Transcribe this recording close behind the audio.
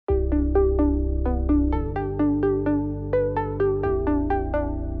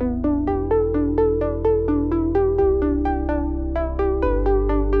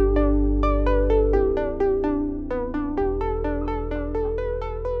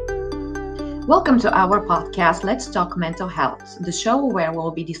Welcome to our podcast, Let's Talk Mental Health, the show where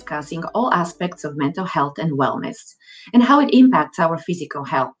we'll be discussing all aspects of mental health and wellness and how it impacts our physical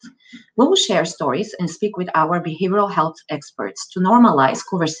health. We will share stories and speak with our behavioral health experts to normalize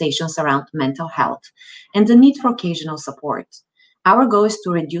conversations around mental health and the need for occasional support. Our goal is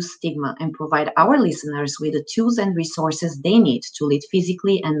to reduce stigma and provide our listeners with the tools and resources they need to lead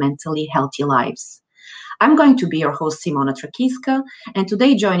physically and mentally healthy lives. I'm going to be your host, Simona Trakiska, and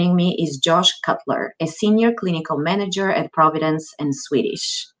today joining me is Josh Cutler, a senior clinical manager at Providence and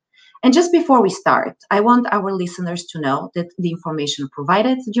Swedish. And just before we start, I want our listeners to know that the information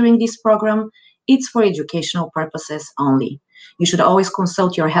provided during this program is for educational purposes only. You should always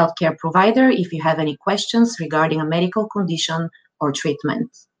consult your healthcare provider if you have any questions regarding a medical condition or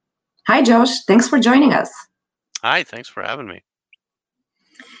treatment. Hi, Josh. Thanks for joining us. Hi, thanks for having me.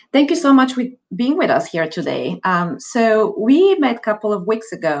 Thank you so much for being with us here today. So we met a couple of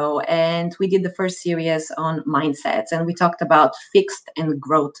weeks ago and we did the first series on mindsets and we talked about fixed and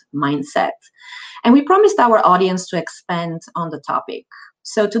growth mindset. And we promised our audience to expand on the topic.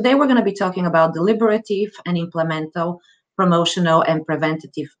 So today we're going to be talking about deliberative and implemental, promotional and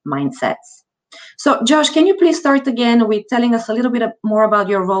preventative mindsets. So Josh, can you please start again with telling us a little bit more about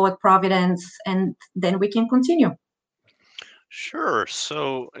your role at Providence and then we can continue. Sure.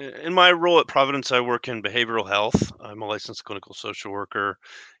 So, in my role at Providence, I work in behavioral health. I'm a licensed clinical social worker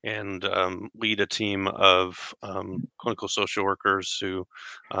and lead a team of clinical social workers who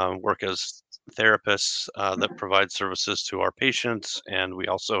work as therapists that provide services to our patients. And we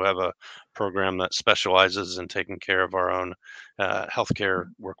also have a program that specializes in taking care of our own healthcare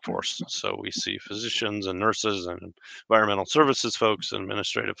workforce. So, we see physicians and nurses and environmental services folks, and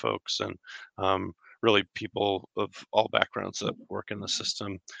administrative folks, and really people of all backgrounds that work in the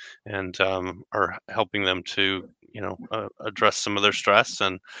system and are helping them to address some of their stress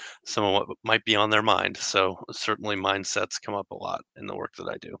and some of what might be on their mind. So certainly mindsets come up a lot in the work that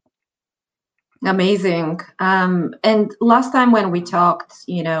I do. Amazing. And last time when we talked,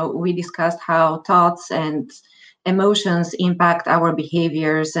 we discussed how thoughts and emotions impact our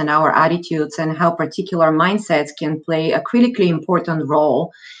behaviors and our attitudes and how particular mindsets can play a critically important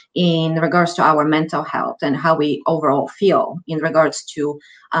role in regards to our mental health and how we overall feel in regards to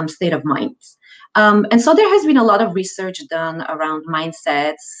state of mind. And so there has been a lot of research done around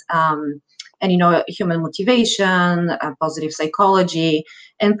mindsets and, human motivation, positive psychology,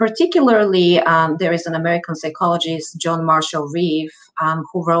 and particularly there is an American psychologist, John Marshall Reeve,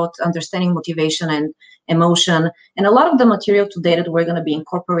 who wrote Understanding Motivation and Emotion. And a lot of the material today that we're going to be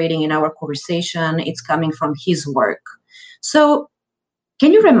incorporating in our conversation, it's coming from his work. So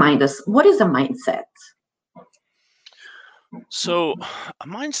can you remind us, what is a mindset? So a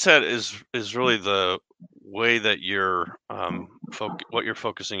mindset is really the way that you're what you're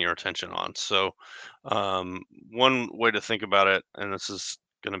focusing your attention on. So one way to think about it, and this is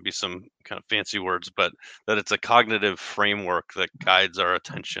going to be some kind of fancy words, but that it's a cognitive framework that guides our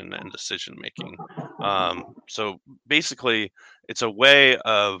attention and decision making. So basically, it's a way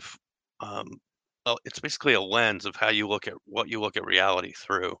of it's basically a lens of how you look at what you look at reality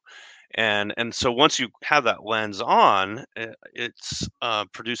through. And so once you have that lens on, it's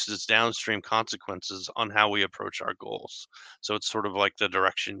produces downstream consequences on how we approach our goals. So it's sort of like the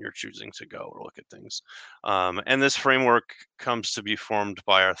direction you're choosing to go or look at things. And this framework comes to be formed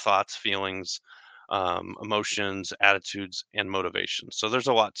by our thoughts, feelings, emotions, attitudes, and motivations. So there's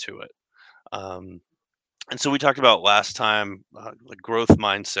a lot to it. And so we talked about last time, the growth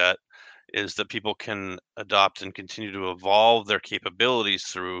mindset is that people can adopt and continue to evolve their capabilities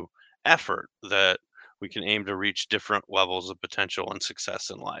through effort, that we can aim to reach different levels of potential and success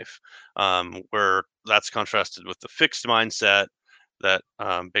in life, where that's contrasted with the fixed mindset that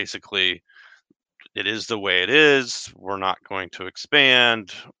basically it is the way it is. We're not going to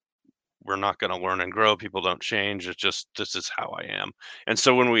expand. We're not going to learn and grow. People don't change. It's just, this is how I am. And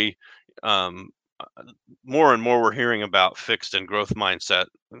so when we more and more we're hearing about fixed and growth mindset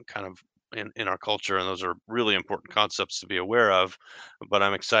kind of in our culture, and those are really important concepts to be aware of. But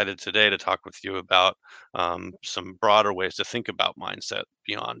I'm excited today to talk with you about some broader ways to think about mindset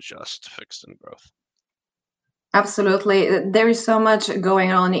beyond just fixed and growth. Absolutely. There is so much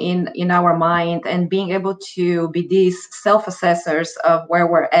going on in our mind, and being able to be these self-assessors of where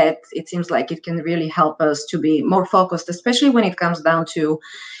we're at, it seems like it can really help us to be more focused, especially when it comes down to,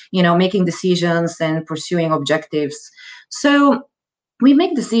 making decisions and pursuing objectives. So we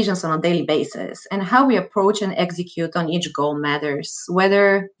make decisions on a daily basis, and how we approach and execute on each goal matters,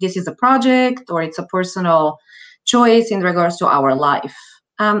 whether this is a project or it's a personal choice in regards to our life.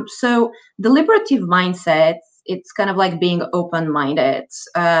 So deliberative mindsets it's kind of like being open-minded,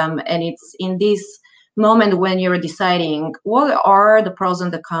 and it's in this moment when you're deciding what are the pros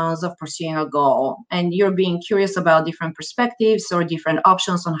and the cons of pursuing a goal, and you're being curious about different perspectives or different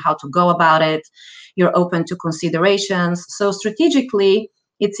options on how to go about it. You're open to considerations. So strategically,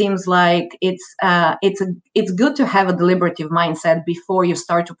 it seems like it's good to have a deliberative mindset before you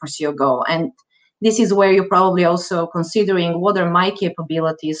start to pursue a goal. And this is where you're probably also considering what are my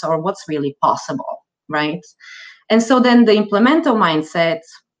capabilities or what's really possible, right? And so then the implemental mindset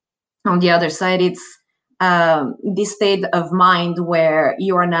on the other side, it's this state of mind where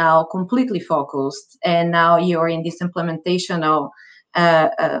you are now completely focused, and now you're in this implementational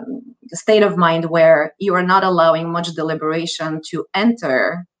state of mind where you are not allowing much deliberation to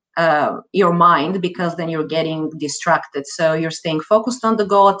enter your mind, because then you're getting distracted. So you're staying focused on the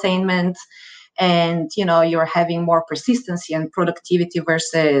goal attainment, and you're having more persistency and productivity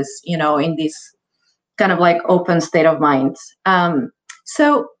versus in this kind of like open state of mind.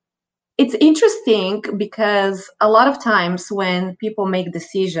 So it's interesting because a lot of times when people make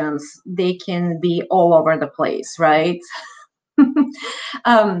decisions, they can be all over the place, right?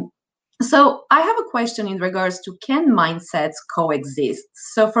 So I have a question in regards to, can mindsets coexist?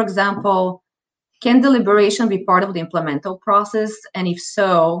 So for example, can deliberation be part of the implemental process? And if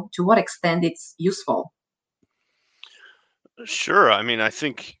so, to what extent it's useful? Sure. I mean, I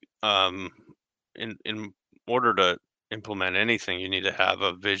think in order to implement anything, you need to have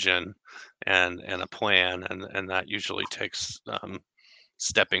a vision and a plan, and that usually takes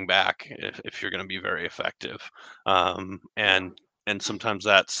stepping back if you're going to be very effective. And sometimes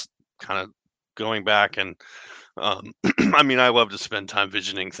that's kind of going back and I mean, I love to spend time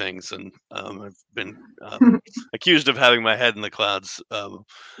visioning things, and I've been accused of having my head in the clouds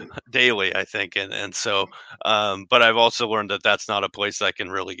daily, I think, and so, but I've also learned that that's not a place I can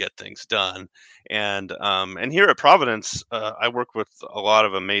really get things done. And here at Providence, I work with a lot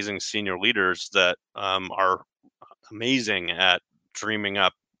of amazing senior leaders that are amazing at dreaming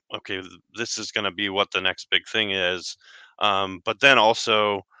up. Okay, this is going to be what the next big thing is, but then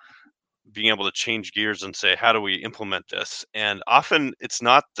also being able to change gears and say, how do we implement this? And often it's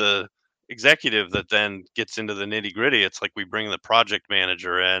not the executive that then gets into the nitty gritty. It's like we bring the project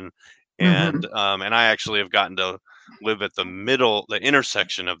manager in, Mm-hmm. and I actually have gotten to live at the middle, the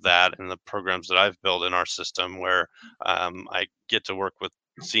intersection of that in the programs that I've built in our system, where I get to work with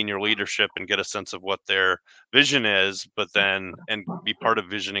senior leadership and get a sense of what their vision is, but then and be part of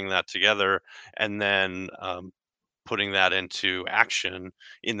visioning that together, and then putting that into action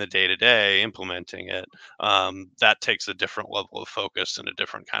in the day to day, implementing it, that takes a different level of focus and a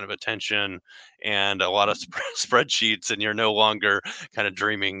different kind of attention and a lot of spreadsheets. And you're no longer kind of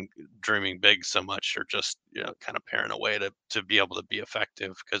dreaming big so much. You're just kind of paring away to be able to be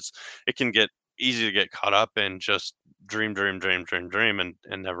effective, because it can get easy to get caught up in just dream and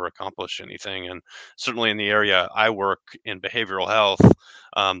never accomplish anything. And certainly in the area I work in, behavioral health,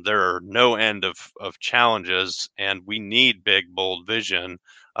 there are no end of challenges, and we need big, bold vision.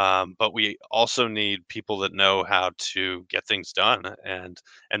 But we also need people that know how to get things done and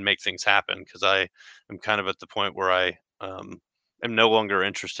make things happen. Because I am kind of at the point where I am no longer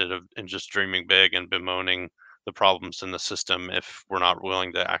interested in just dreaming big and bemoaning the problems in the system if we're not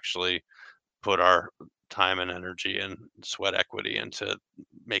willing to actually put our time and energy and sweat equity into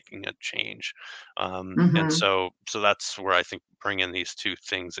making a change. And Mm-hmm. so that's where I think bringing these two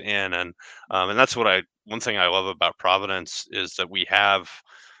things in, and that's what one thing I love about Providence is that we have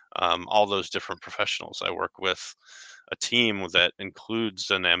all those different professionals. I work with a team that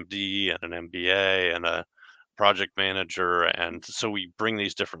includes an MD and an MBA and a project manager, and so we bring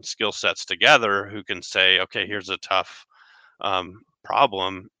these different skill sets together who can say, okay, here's a tough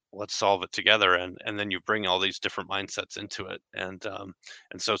problem, let's solve it together. And then you bring all these different mindsets into it, and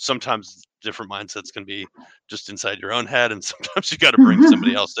so sometimes different mindsets can be just inside your own head, and sometimes you got to bring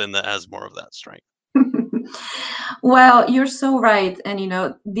somebody else in that has more of that strength. Well, you're so right.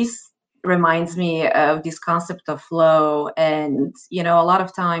 And, this reminds me of this concept of flow. And, a lot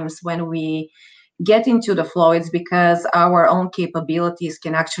of times when we get into the flow, it's because our own capabilities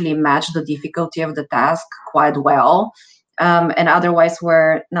can actually match the difficulty of the task quite well. And otherwise,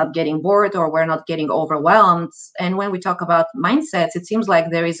 we're not getting bored or we're not getting overwhelmed. And when we talk about mindsets, it seems like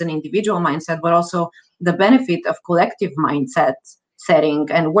there is an individual mindset, but also the benefit of collective mindset setting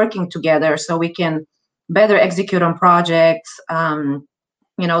and working together so we can better execute on projects,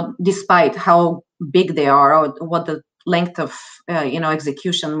 despite how big they are or what the length of,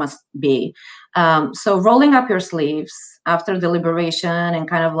 execution must be. So rolling up your sleeves after deliberation and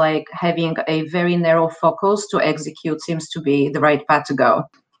kind of like having a very narrow focus to execute seems to be the right path to go.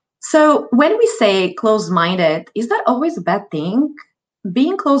 So when we say closed-minded, is that always a bad thing?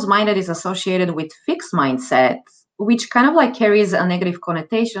 Being closed-minded is associated with fixed mindset, which kind of like carries a negative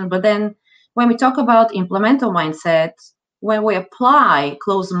connotation. But then when we talk about implemental mindset, when we apply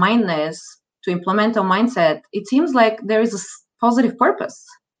closed-mindedness to implemental mindset, it seems like there is a positive purpose.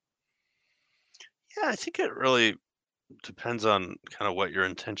 Yeah, I think it really depends on kind of what your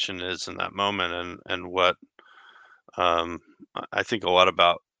intention is in that moment, and what I think a lot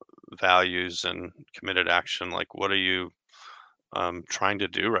about values and committed action. Like, what are you trying to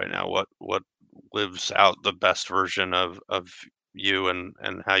do right now? What lives out the best version of you, and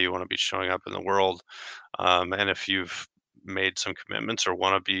how you want to be showing up in the world. And if you've made some commitments or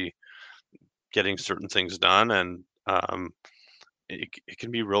want to be getting certain things done, and it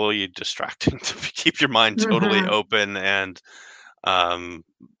can be really distracting to keep your mind totally Mm-hmm. open, and um,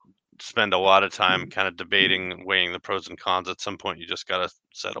 spend a lot of time kind of debating, weighing the pros and cons. At some point, you just got to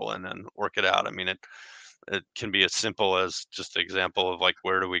settle in and work it out. I mean, it can be as simple as just an example of like,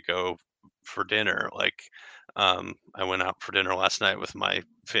 where do we go for dinner? Like, I went out for dinner last night with my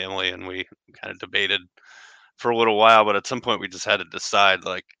family, and we kind of debated for a little while, but at some point we just had to decide,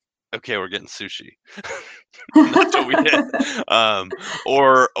 like, okay, we're getting sushi. And that's what we did. Um,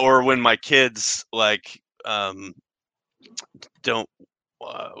 or when my kids like don't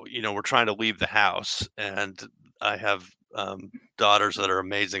we're trying to leave the house, and I have daughters that are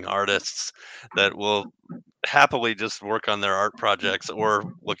amazing artists that will happily just work on their art projects or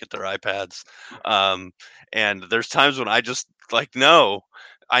look at their iPads. Um, and there's times when I just like, no,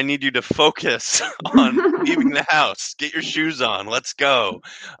 I need you to focus on leaving the house. Get your shoes on. Let's go.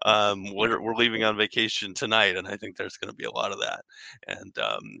 We're leaving on vacation tonight, and I think there's going to be a lot of that.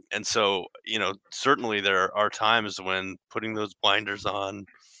 And so, certainly there are times when putting those blinders on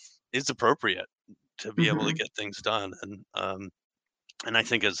is appropriate to be able to Mhm. get things done. And I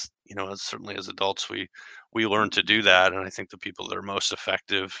think, as as certainly as adults, we learn to do that. And I think the people that are most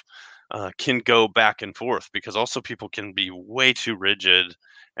effective can go back and forth, because also people can be way too rigid,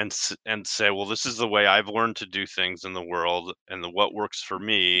 and say, well, this is the way I've learned to do things in the world, and what works for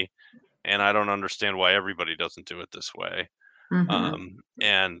me, and I don't understand why everybody doesn't do it this way. Mhm.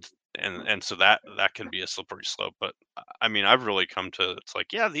 And so that can be a slippery slope. But I mean, I've really come to, it's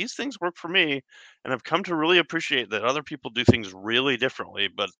like, yeah, these things work for me, and I've come to really appreciate that other people do things really differently,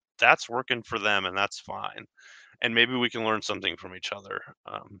 but that's working for them, and that's fine. And maybe we can learn something from each other.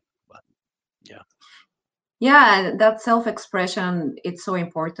 But yeah. Yeah, that self-expression, it's so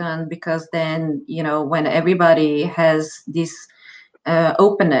important because then, when everybody has this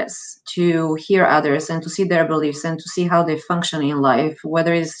openness to hear others and to see their beliefs and to see how they function in life,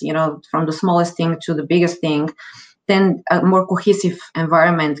 whether it's, from the smallest thing to the biggest thing, then a more cohesive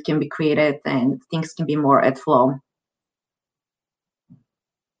environment can be created and things can be more at flow.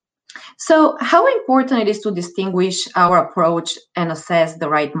 So, how important it is to distinguish our approach and assess the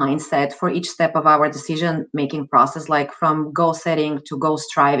right mindset for each step of our decision making process, like from goal setting to goal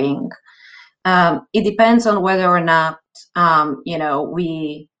striving. It depends on whether or not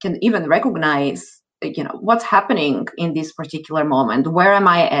we can even recognize what's happening in this particular moment. Where am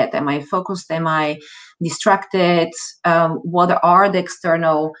I at? Am I focused? Am I distracted? What are the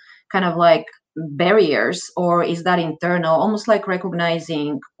external kind of like barriers, or is that internal? Almost like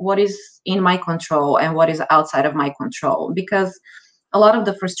recognizing what is in my control and what is outside of my control, because a lot of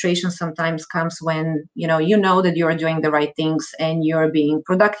the frustration sometimes comes when you know that you're doing the right things and you're being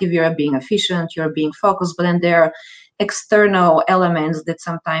productive, you're being efficient, you're being focused, but then there are external elements that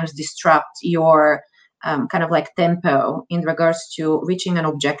sometimes disrupt your kind of like tempo in regards to reaching an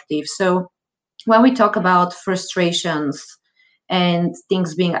objective. So when we talk about frustrations and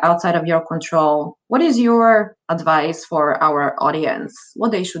things being outside of your control, what is your advice for our audience,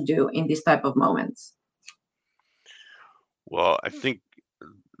 what they should do in this type of moments? Well, I think,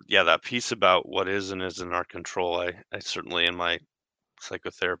 yeah, that piece about what is and isn't our control, I certainly, in my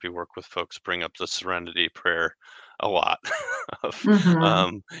psychotherapy work with folks, bring up the serenity prayer a lot. Of,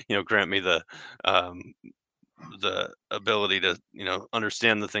 Mm-hmm. grant me um, the ability to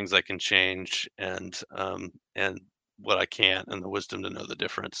understand the things I can change, and what I can't, and the wisdom to know the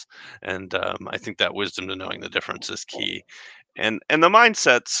difference. And I think that wisdom to knowing the difference is key. And the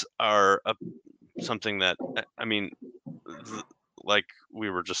mindsets are something that, I mean, th- like we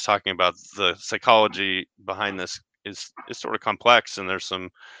were just talking about, the psychology behind this is sort of complex, and there's some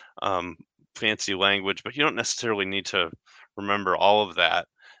um, fancy language, but you don't necessarily need to remember all of that.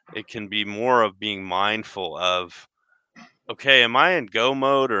 It can be more of being mindful of, okay, am I in go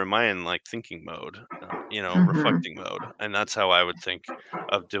mode, or am I in like thinking mode, Mm-hmm. reflecting mode? And that's how I would think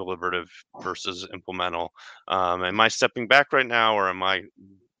of deliberative versus implemental. Am I stepping back right now, or am I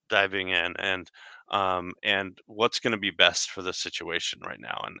diving in and what's going to be best for the situation right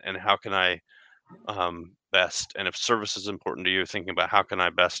now, and how can I best, and if service is important to you, thinking about how can I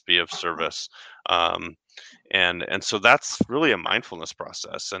best be of service. um, and so that's really a mindfulness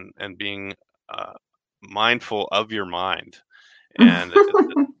process, and being mindful of your mind, and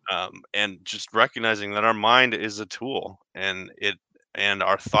just recognizing that our mind is a tool, and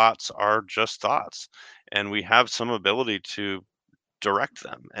our thoughts are just thoughts, and we have some ability to direct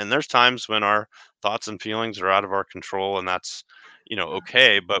them. And there's times when our thoughts and feelings are out of our control, and that's,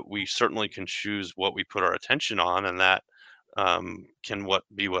 okay, but we certainly can choose what we put our attention on, and that can what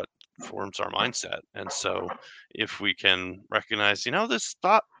forms our mindset. And so if we can recognize, this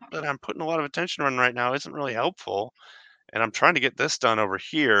thought that I'm putting a lot of attention on right now isn't really helpful, and I'm trying to get this done over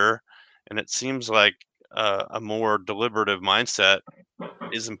here, and it seems like a more deliberative mindset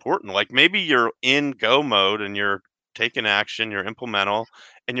is important. Like maybe you're in go mode and you're taking action, you're implemental,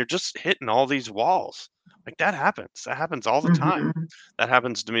 and you're just hitting all these walls. Like that happens. That happens all the time. Mhm. That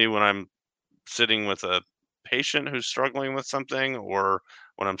happens to me when I'm sitting with a patient who's struggling with something, or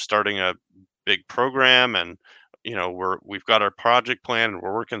when I'm starting a big program, and we've got our project plan and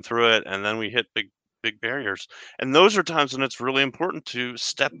we're working through it, and then we hit big barriers. And those are times when it's really important to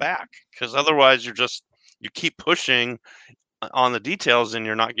step back, because otherwise you keep pushing on the details and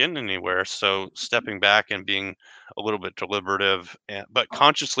you're not getting anywhere. So stepping back and being a little bit deliberative, but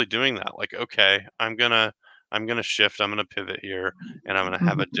consciously doing that, like, okay, I'm gonna shift, I'm gonna pivot here, and I'm gonna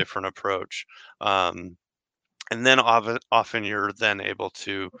have a Mhm. different approach. um, and then often you're then able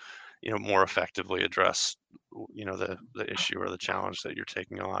to more effectively address the issue or the challenge that you're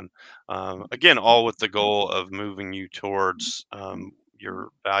taking on, again, all with the goal of moving you towards your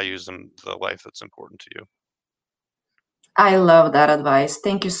values and the life that's important to you. I love that advice.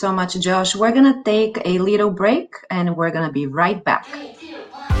 Thank you so much, Josh. We're going to take a little break and we're going to be right back. 3, 2,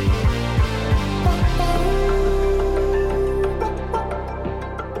 1.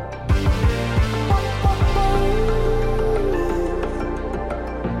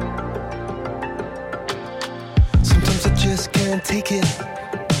 Sometimes I just can't take it.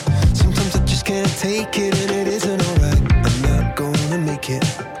 Sometimes I just can't take it, and it isn't alright. I'm not gonna make it,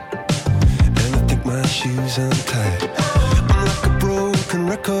 and I think my shoes untied. I'm like a broken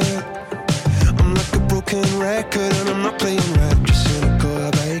record. I'm like a broken record, and I'm not playing right. Just cynical, how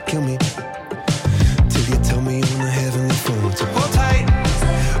about you kill me till you tell me on the heavenly phone to hold tight.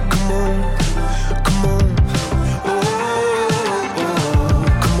 Come on, come on. Oh, oh,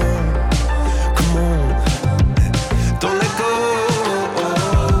 come on, come on. Don't let go.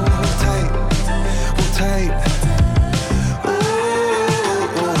 Hold tight, hold tight. Oh,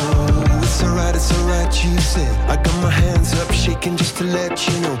 it's alright, you said. I got my hands up shaking just to let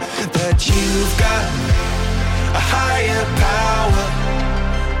you know that you've got a higher power.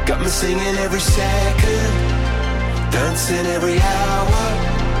 Got me singing every second, dancing every hour.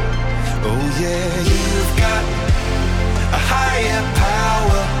 Oh yeah, you've got a higher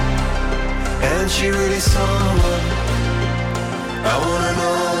power, and she really someone I wanna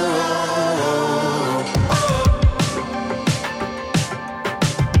know.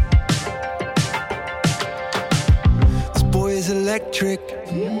 This boy is electric.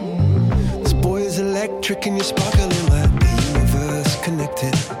 This boy is electric, and you're sparkling like the universe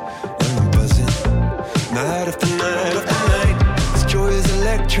connected. And I'm buzzing night after night after night. This joy is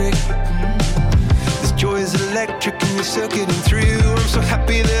electric. This joy is electric, and you're circuiting through. I'm so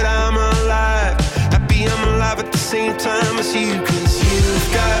happy that I'm alive. Happy I'm alive at the same time as you, 'cause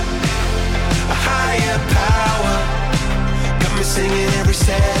you've got a higher power. Got me singing every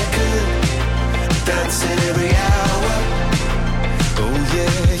second, dancing every hour. Oh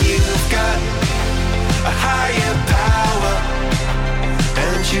yeah, you've got a higher power,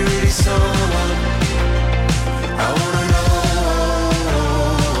 and you're really someone I wanna know.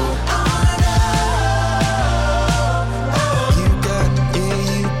 You got, yeah,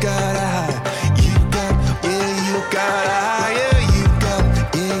 you got a high. You got, yeah, you got a higher. You got,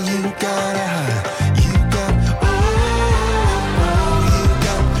 yeah, you got a high. You got, oh, you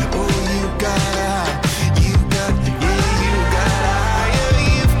got, oh, you got a high. You got, yeah, you got a higher.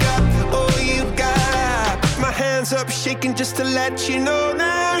 You've got, oh, you got a high. My hands up shaking just to let you know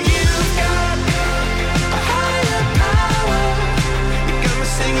now. You've got a higher power. You got me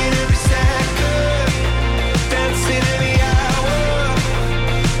singing every second, dancing every hour.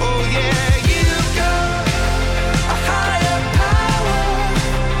 Oh yeah, you've got a higher power.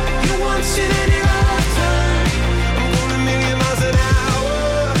 You once in any lifetime. I'm going a million miles an hour.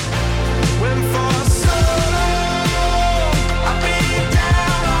 Went for so long, I've been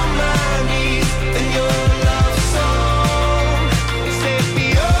down on my knees, and your love song set me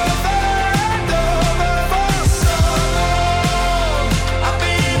up.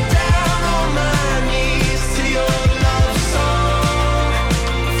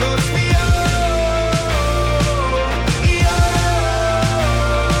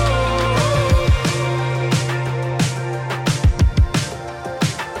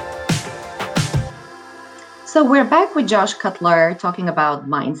 So we're back with Josh Cutler talking about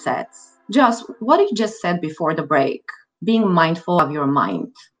mindsets. Josh, what you just said before the break, being mindful of your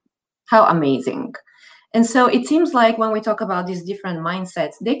mind, how amazing. And so it seems like when we talk about these different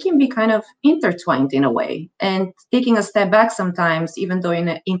mindsets, they can be kind of intertwined in a way. And taking a step back sometimes, even though in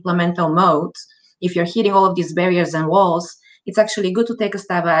an implemental mode, if you're hitting all of these barriers and walls, it's actually good to take a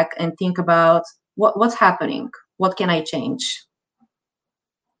step back and think about what's happening? What can I change?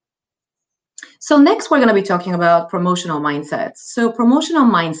 So next we're going to be talking about promotional mindsets. So promotional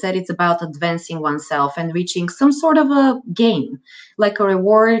mindset, it's about advancing oneself and reaching some sort of a gain, like a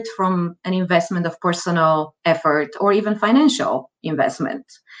reward from an investment of personal effort or even financial investment.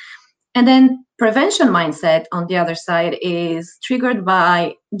 And then prevention mindset on the other side is triggered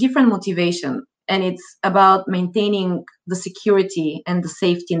by different motivation. And it's about maintaining the security and the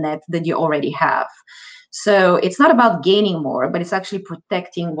safety net that you already have. So it's not about gaining more, but it's actually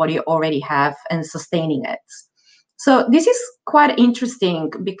protecting what you already have and sustaining it. So this is quite interesting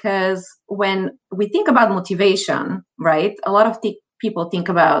because when we think about motivation, right, a lot of people think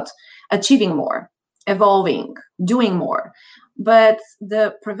about achieving more, evolving, doing more. But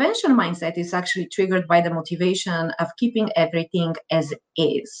the prevention mindset is actually triggered by the motivation of keeping everything as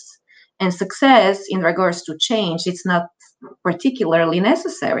is. And success in regards to change, it's not particularly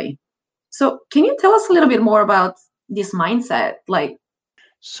necessary. So can you tell us a little bit more about this mindset?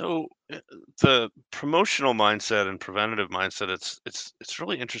 So the promotional mindset and preventative mindset, it's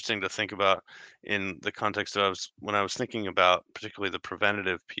really interesting to think about in the context of when I was thinking about particularly the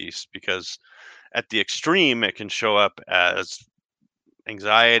preventative piece, because at the extreme it can show up as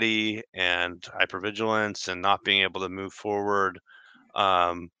anxiety and hypervigilance and not being able to move forward.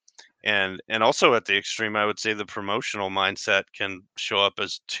 Um, and also at the extreme, I would say the promotional mindset can show up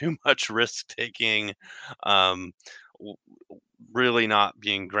as too much risk taking, um, really not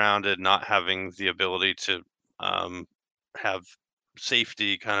being grounded, not having the ability to have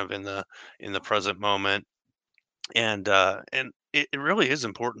safety kind of in the present moment. And it really is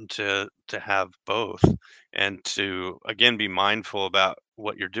important to have both, and to again be mindful about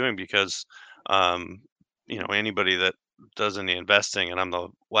what you're doing, because anybody that does any investing, and I'm the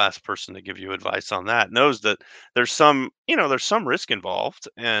last person to give you advice on that, knows that there's some risk involved.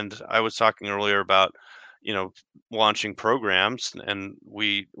 And I was talking earlier about you know launching programs, and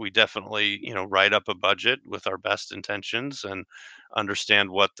we definitely write up a budget with our best intentions and understand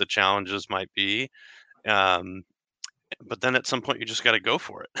what the challenges might be. um, but then at some point you just got to go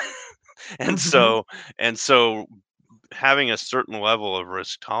for it. and Mhm. so and so having a certain level of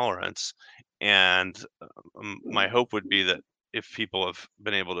risk tolerance, and my hope would be that if people have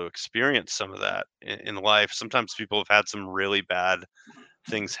been able to experience some of that in life, sometimes people have had some really bad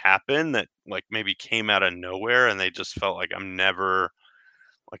things happen that like maybe came out of nowhere, and they just felt like I'm never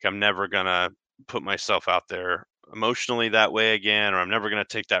gonna put myself out there emotionally that way again, or I'm never gonna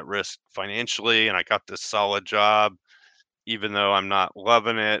take that risk financially, and I got this solid job even though I'm not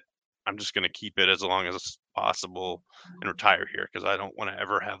loving it. I'm just going to keep it as long as possible and retire here, because I don't want to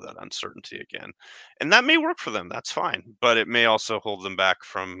ever have that uncertainty again. And that may work for them. That's fine. But it may also hold them back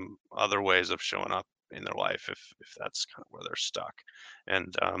from other ways of showing up in their life if that's kind of where they're stuck.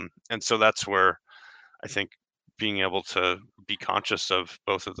 And so that's where I think being able to be conscious of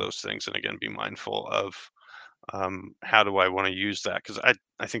both of those things, and again be mindful of how do I want to use that, because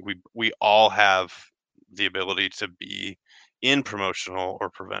I think we all have the ability to be in promotional or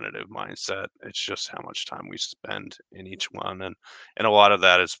preventative mindset. It's just how much time we spend in each one, and a lot of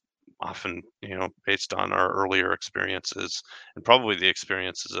that is often based on our earlier experiences, and probably the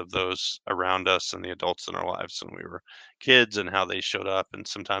experiences of those around us and the adults in our lives when we were kids, and how they showed up. And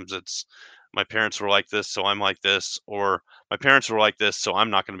sometimes it's my parents were like this, so I'm like this, or my parents were like this, so I'm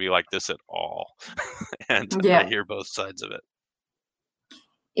not going to be like this at all. And I Yeah. hear both sides of it.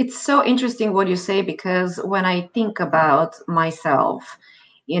 It's so interesting what you say, because when I think about myself,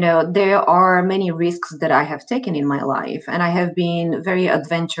 there are many risks that I have taken in my life, and I have been very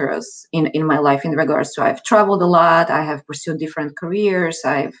adventurous in my life in regards to I've traveled a lot, I have pursued different careers,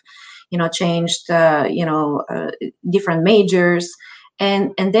 I've, changed, different majors.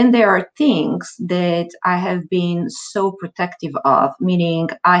 And then there are things that I have been so protective of, meaning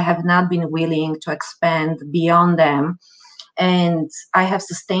I have not been willing to expand beyond them, and I have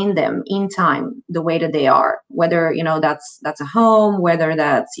sustained them in time the way that they are, whether that's a home, whether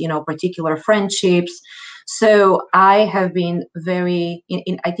that's particular friendships. So I have been very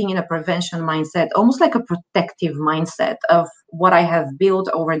I think in a prevention mindset, almost like a protective mindset of what I have built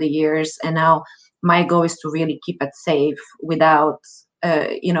over the years, and now my goal is to really keep it safe without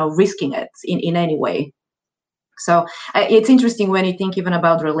risking it in any way. So it's interesting when you think even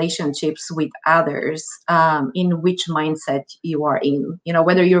about relationships with others, in which mindset you are in.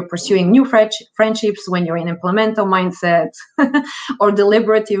 Whether you're pursuing new friendships, when you're in implemental mindset or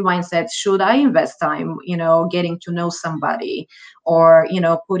deliberative mindset. Should I invest time, getting to know somebody, or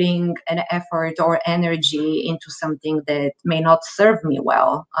putting an effort or energy into something that may not serve me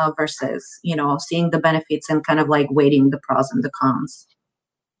well, versus seeing the benefits and kind of like weighting the pros and the cons.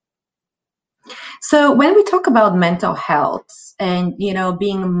 So when we talk about mental health and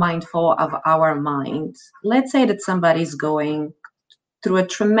being mindful of our mind, let's say that somebody's going through a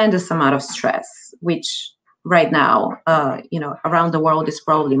tremendous amount of stress, which right now, around the world is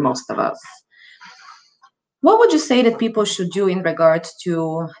probably most of us. What would you say that people should do in regards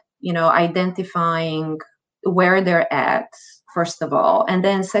to, identifying where they're at, first of all, and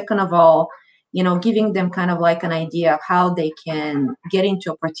then second of all, giving them kind of like an idea of how they can get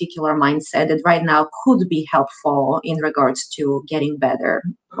into a particular mindset that right now could be helpful in regards to getting better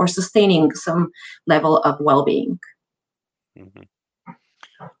or sustaining some level of well-being? Mhm.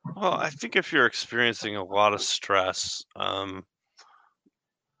 Well, I think if you're experiencing a lot of stress, and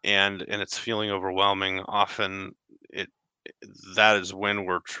it's feeling overwhelming, often it that is when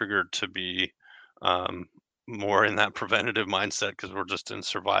we're triggered to be um, more in that preventative mindset because we're just in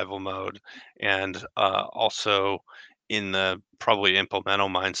survival mode, and also in the probably implemental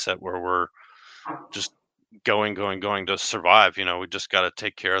mindset where we're just going to survive. We just got to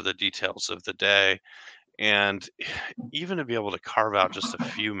take care of the details of the day, and even to be able to carve out just a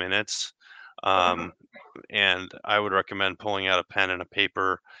few minutes. Um, and I would recommend pulling out a pen and a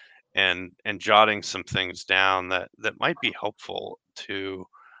paper and jotting some things down that might be helpful to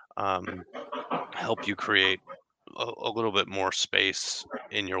um, help you create a little bit more space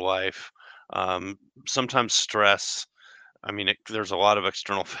in your life. Sometimes stress, I mean, there's a lot of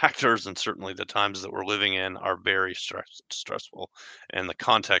external factors, and certainly the times that we're living in are very stressful, and the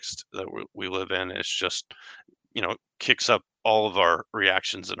context that we live in is just, kicks up all of our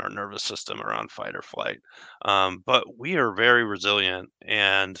reactions in our nervous system around fight or flight. But we are very resilient,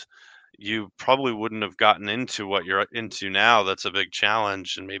 and you probably wouldn't have gotten into what you're into now. That's a big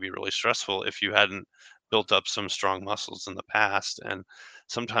challenge and maybe really stressful if you hadn't built up some strong muscles in the past. And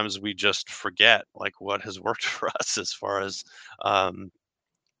sometimes we just forget like what has worked for us as far as um,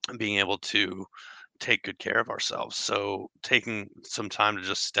 being able to take good care of ourselves. So taking some time to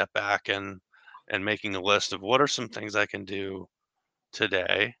just step back and making a list of what are some things I can do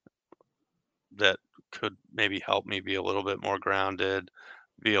today that could maybe help me be a little bit more grounded,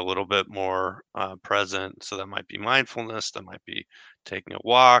 be a little bit more present. So that might be mindfulness, that might be taking a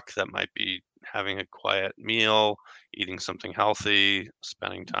walk, that might be having a quiet meal, eating something healthy,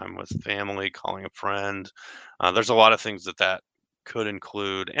 spending time with family, calling a friend. There's a lot of things that could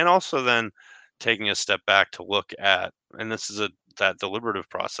include, and also then taking a step back to look at, and this is that deliberative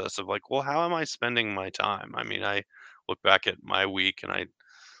process of like, well, how am I spending my time? I mean, I look back at my week and I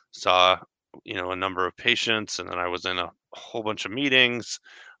saw a number of patients, and then I was in a whole bunch of meetings.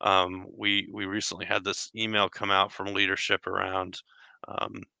 We recently had this email come out from leadership around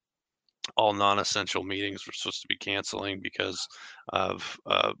um, all non-essential meetings were supposed to be canceling because of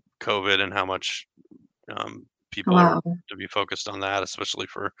COVID and how much people are Wow. to be focused on that, especially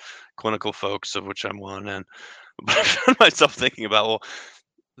for clinical folks, of which I'm one. And but I found myself thinking about, well,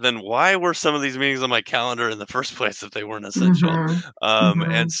 then why were some of these meetings on my calendar in the first place if they weren't essential? Mm-hmm.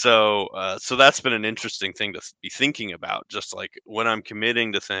 And Mm-hmm. so that's been an interesting thing to be thinking about, just like when I'm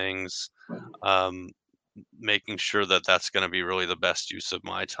committing to things, um, making sure that that's going to be really the best use of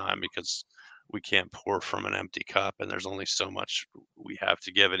my time, because we can't pour from an empty cup, and there's only so much we have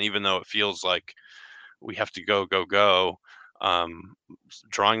to give. And even though it feels like we have to go, um,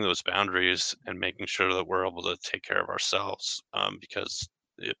 drawing those boundaries and making sure that we're able to take care of ourselves, because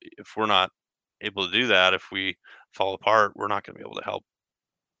if we're not able to do that, if we fall apart, we're not going to be able to help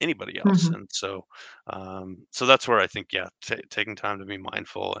anybody else. Mm-hmm. And so that's where I think, yeah, taking time to be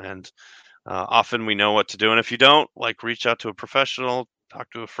mindful, and often we know what to do. And if you don't, like, reach out to a professional, talk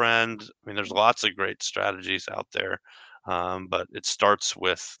to a friend. I mean, there's lots of great strategies out there, but it starts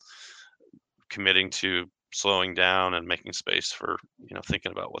with committing to slowing down and making space for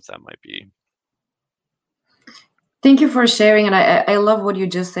thinking about what that might be. Thank you for sharing. And I love what you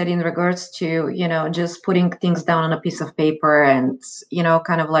just said in regards to, just putting things down on a piece of paper and,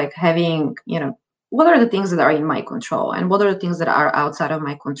 kind of like having, what are the things that are in my control and what are the things that are outside of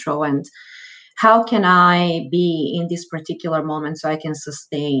my control, and how can I be in this particular moment so I can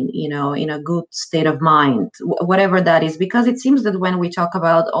sustain, in a good state of mind, whatever that is. Because it seems that when we talk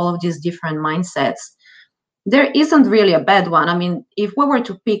about all of these different mindsets, there isn't really a bad one. I mean, if we were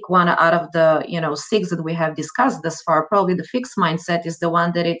to pick one out of the 6 that we have discussed thus far, probably the fixed mindset is the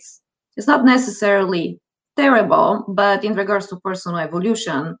one that it's not necessarily terrible, but in regards to personal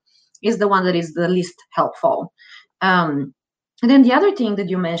evolution, is the one that is the least helpful. And then the other thing that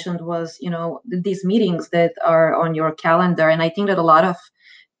you mentioned was, these meetings that are on your calendar, and I think that a lot of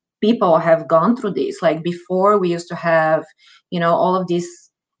people have gone through this. Like before, we used to have, all of these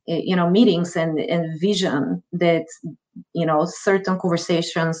meetings and vision that certain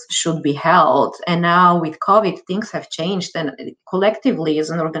conversations should be held, and now with COVID things have changed, and collectively as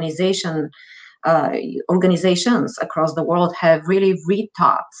an organization, organizations across the world have really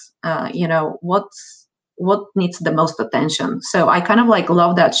rethought what needs the most attention. So I kind of like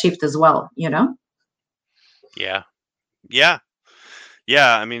love that shift as well. Yeah. Yeah.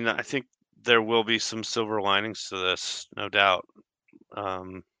 Yeah. I mean, I think there will be some silver linings to this, no doubt.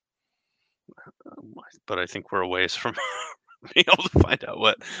 But I think we're a ways from being able to find out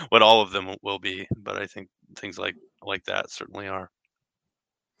what all of them will be. But I think things like that certainly are.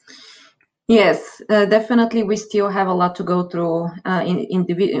 Yes, definitely. We still have a lot to go through on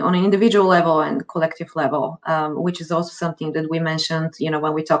an individual level and collective level, which is also something that we mentioned,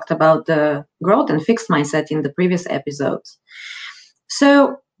 when we talked about the growth and fixed mindset in the previous episodes.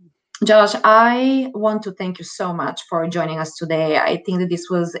 So, Josh, I want to thank you so much for joining us today. I think that this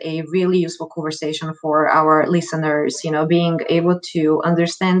was a really useful conversation for our listeners, being able to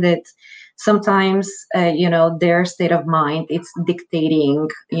understand that sometimes, their state of mind, it's dictating,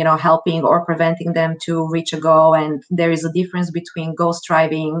 helping or preventing them to reach a goal. And there is a difference between goal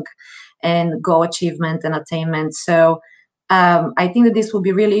striving and goal achievement and attainment. So I think that this will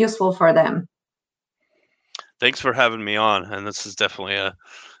be really useful for them. Thanks for having me on. And this is definitely a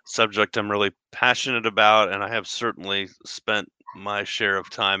subject I'm really passionate about. And I have certainly spent my share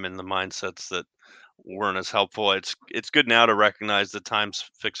of time in the mindsets that weren't as helpful. It's good now to recognize that times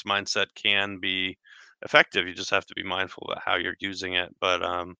fixed mindset can be effective. You just have to be mindful about how you're using it. But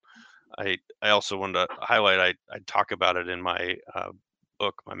I also wanted to highlight, I talk about it in my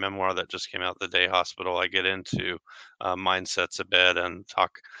book, my memoir that just came out, The Day Hospital. I get into mindsets a bit and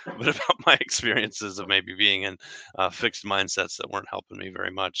talk a bit about my experiences of maybe being in fixed mindsets that weren't helping me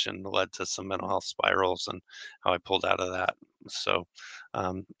very much and led to some mental health spirals and how I pulled out of that. So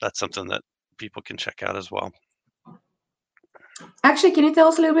that's something that people can check out as well. Actually, can you tell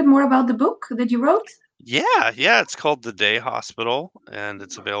us a little bit more about the book that you wrote? Yeah, it's called The Day Hospital, and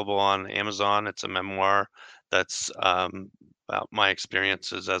it's available on Amazon. It's a memoir that's about my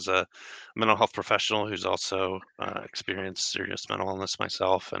experiences as a mental health professional who's also experienced serious mental illness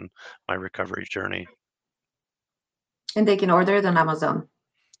myself and my recovery journey. And they can order it on Amazon.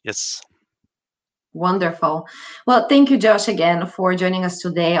 Yes. Wonderful. Well, thank you, Josh, again for joining us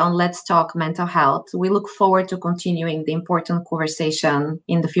today on Let's Talk Mental Health. We look forward to continuing the important conversation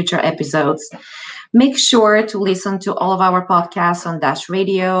in the future episodes. Make sure to listen to all of our podcasts on Dash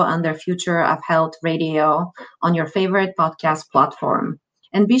Radio under Future of Health Radio on your favorite podcast platform.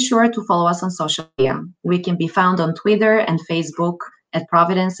 And be sure to follow us on social media. We can be found on Twitter and Facebook at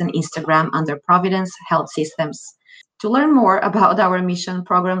Providence and Instagram under Providence Health Systems. To learn more about our mission,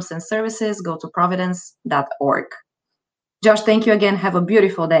 programs, and services, go to providence.org. Josh, thank you again. Have a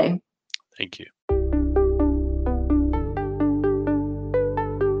beautiful day. Thank you.